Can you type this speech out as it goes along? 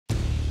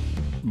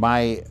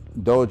My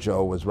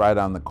dojo was right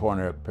on the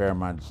corner at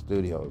Paramount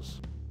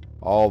Studios.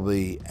 All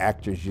the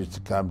actors used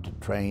to come to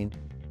train.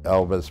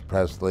 Elvis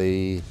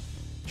Presley,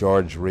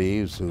 George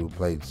Reeves, who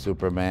played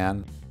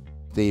Superman,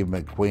 Steve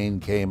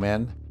McQueen came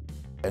in,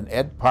 and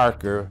Ed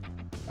Parker,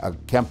 a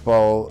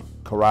Kempo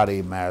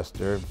karate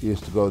master,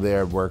 used to go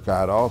there and work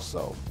out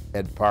also.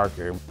 Ed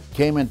Parker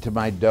came into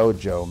my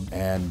dojo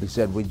and he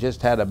said, we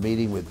just had a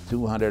meeting with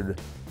 200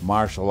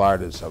 martial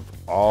artists of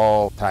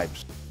all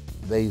types.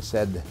 They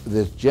said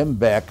this Jim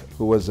Beck,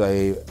 who was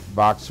a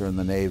boxer in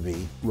the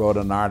Navy, wrote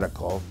an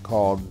article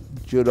called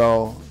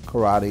Judo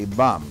Karate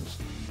Bums.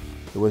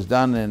 It was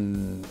done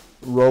in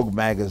Rogue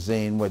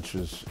magazine, which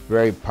was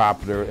very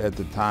popular at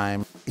the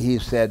time. He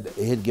said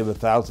he'd give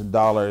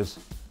 $1,000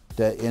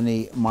 to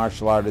any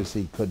martial artist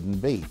he couldn't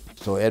beat.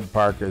 So Ed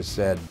Parker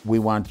said, we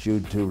want you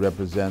to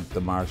represent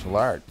the martial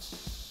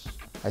arts.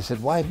 I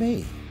said, why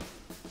me?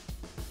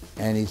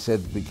 And he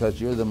said, because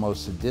you're the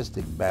most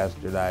sadistic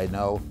bastard I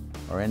know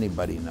or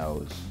anybody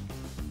knows.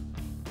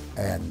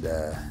 And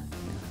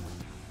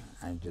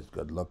I'm just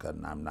good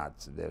looking, I'm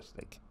not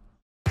sadistic.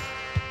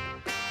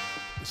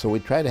 So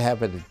we tried to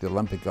have it at the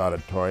Olympic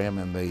Auditorium,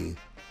 and the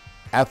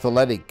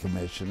Athletic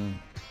Commission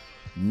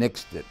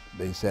nixed it.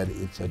 They said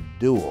it's a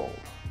duel.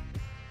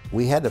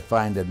 We had to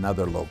find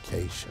another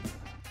location.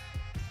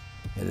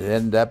 And it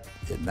ended up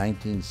in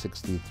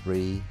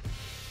 1963 in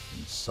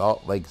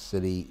Salt Lake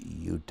City,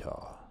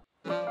 Utah.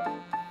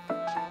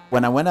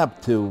 When I went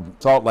up to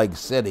Salt Lake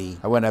City,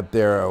 I went up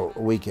there a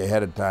week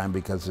ahead of time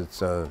because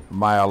it's a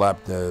mile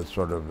up to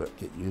sort of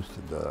get used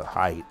to the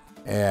height.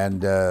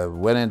 And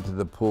went into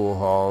the pool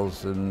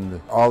halls, and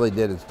all they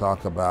did is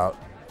talk about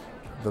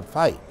the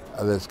fight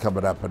that's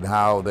coming up and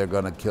how they're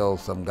going to kill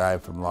some guy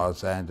from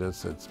Los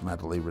Angeles that's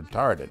mentally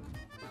retarded.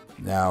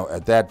 Now,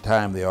 at that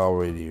time, they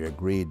already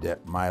agreed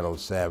that Milo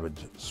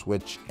Savage,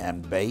 Switch,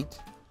 and Bate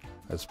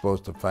are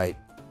supposed to fight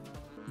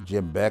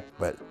Jim Beck,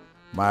 but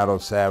Milo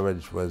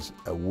Savage was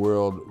a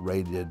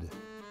world-rated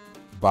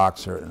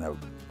boxer and a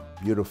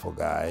beautiful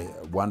guy,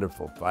 a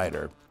wonderful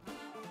fighter.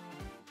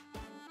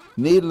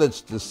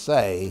 Needless to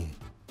say,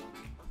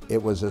 it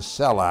was a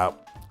sellout,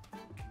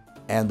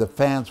 and the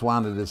fans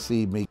wanted to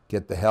see me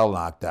get the hell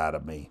knocked out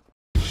of me.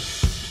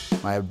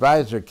 My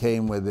advisor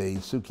came with a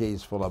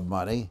suitcase full of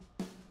money,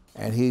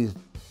 and he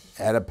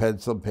had a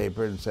pencil and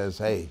paper and says,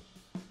 hey,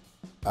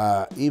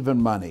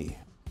 even money.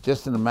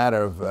 Just in a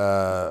matter of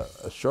a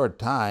short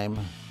time,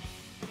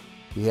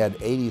 he had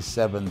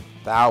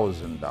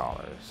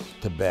 $87,000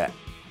 to bet.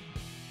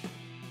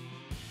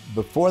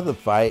 Before the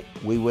fight,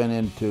 we went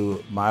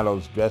into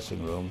Milo's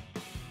dressing room.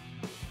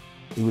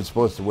 He was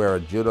supposed to wear a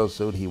judo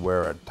suit. He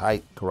wore a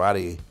tight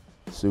karate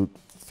suit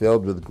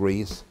filled with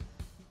grease,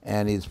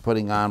 and he's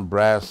putting on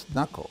brass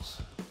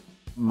knuckles.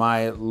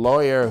 My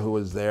lawyer who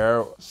was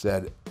there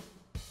said,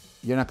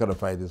 you're not going to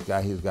fight this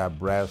guy, he's got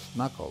brass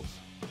knuckles.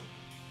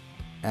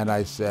 And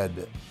I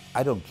said,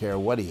 I don't care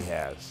what he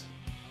has.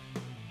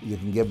 You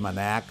can give him an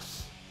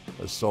axe,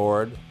 a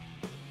sword,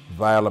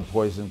 vial of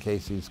poison in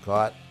case he's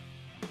caught.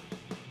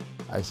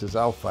 I says,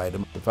 I'll fight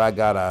him. If I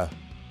got a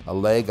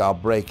leg, I'll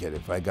break it.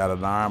 If I got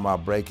an arm, I'll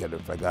break it.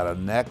 If I got a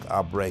neck,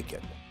 I'll break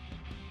it.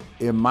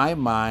 In my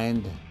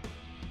mind,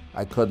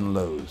 I couldn't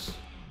lose.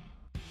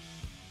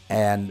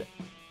 And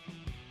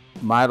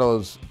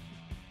Milo's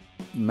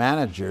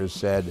manager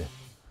said,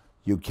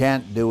 you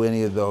can't do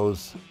any of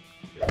those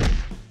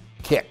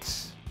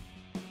kicks.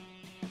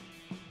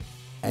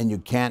 And you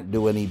can't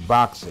do any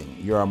boxing.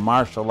 You're a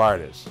martial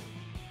artist.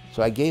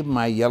 So I gave him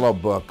my yellow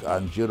book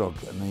on judo,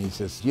 and he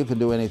says, you can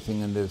do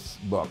anything in this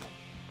book.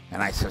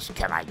 And I says,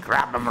 can I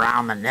grab him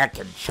around the neck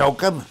and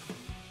choke him?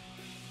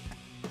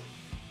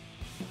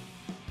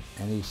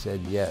 And he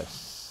said,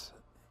 yes,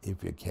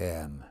 if you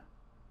can.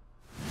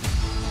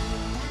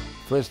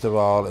 First of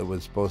all, it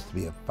was supposed to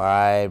be a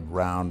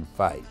 5-round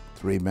fight,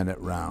 3-minute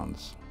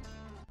rounds.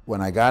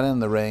 When I got in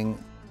the ring,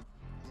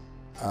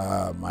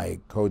 my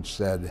coach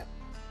said,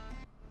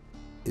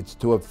 it's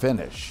to a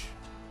finish.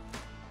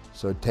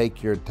 So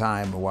take your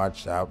time and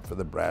watch out for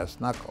the brass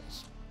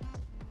knuckles.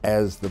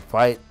 As the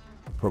fight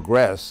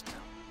progressed,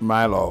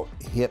 Milo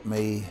hit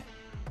me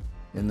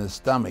in the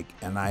stomach,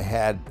 and I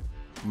had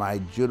my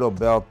judo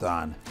belt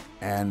on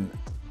and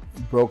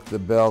broke the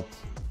belt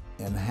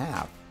in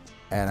half.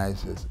 And I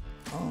says,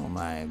 oh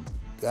my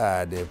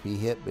God, if he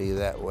hit me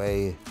that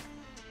way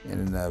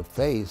in the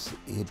face,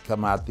 he'd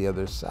come out the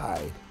other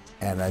side.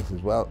 And I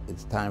says, well,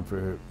 it's time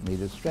for me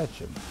to stretch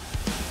him.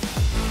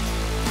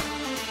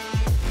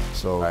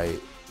 So I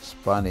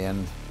spun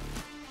in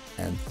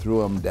and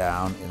threw him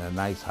down in a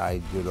nice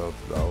high judo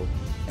throw.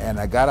 And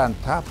I got on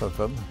top of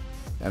him,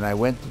 and I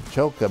went to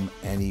choke him,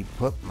 and he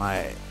put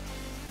my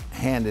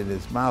hand in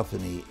his mouth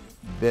and he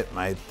bit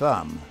my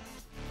thumb.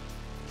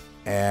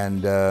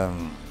 And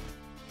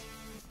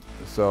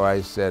so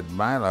I said,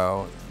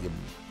 Milo, you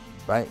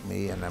bite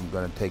me and I'm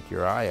going to take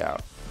your eye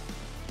out.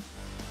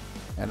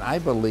 And I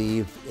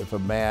believe if a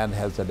man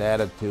has an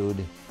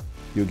attitude,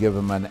 you give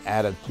him an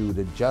attitude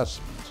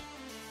adjustment.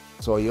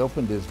 So he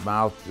opened his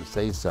mouth to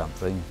say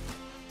something,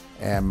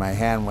 and my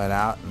hand went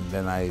out, and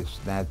then I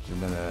snatched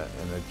him in a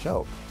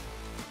choke.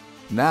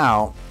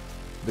 Now,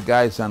 the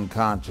guy's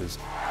unconscious,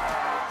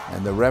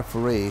 and the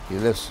referee, he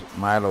lifts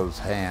Milo's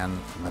hand,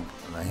 and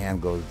the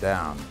hand goes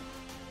down.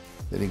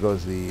 Then he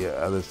goes to the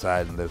other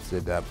side and lifts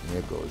it up, and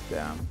it goes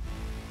down.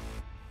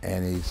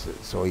 And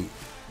so he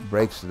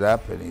breaks it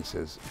up, and he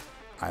says,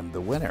 "I'm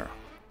the winner."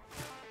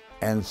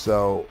 And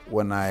so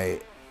when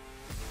I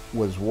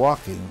was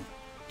walking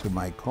to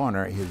my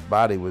corner, his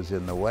body was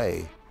in the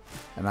way,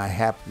 and I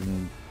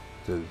happened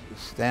to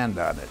stand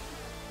on it.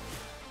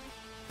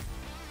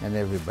 And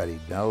everybody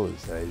knows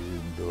that I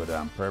didn't do it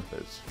on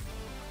purpose.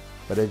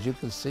 But as you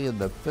can see in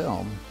the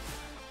film,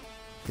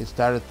 he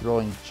started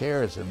throwing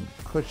chairs and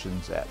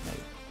cushions at me.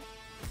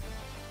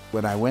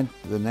 When I went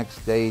the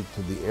next day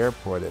to the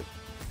airport at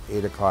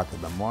 8 o'clock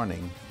in the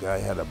morning, the guy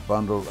had a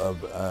bundle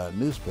of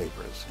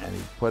newspapers, and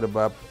he put them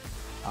up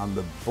on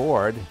the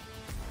board,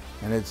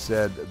 and it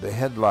said, the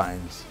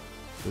headlines,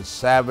 "The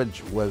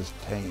savage was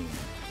tamed."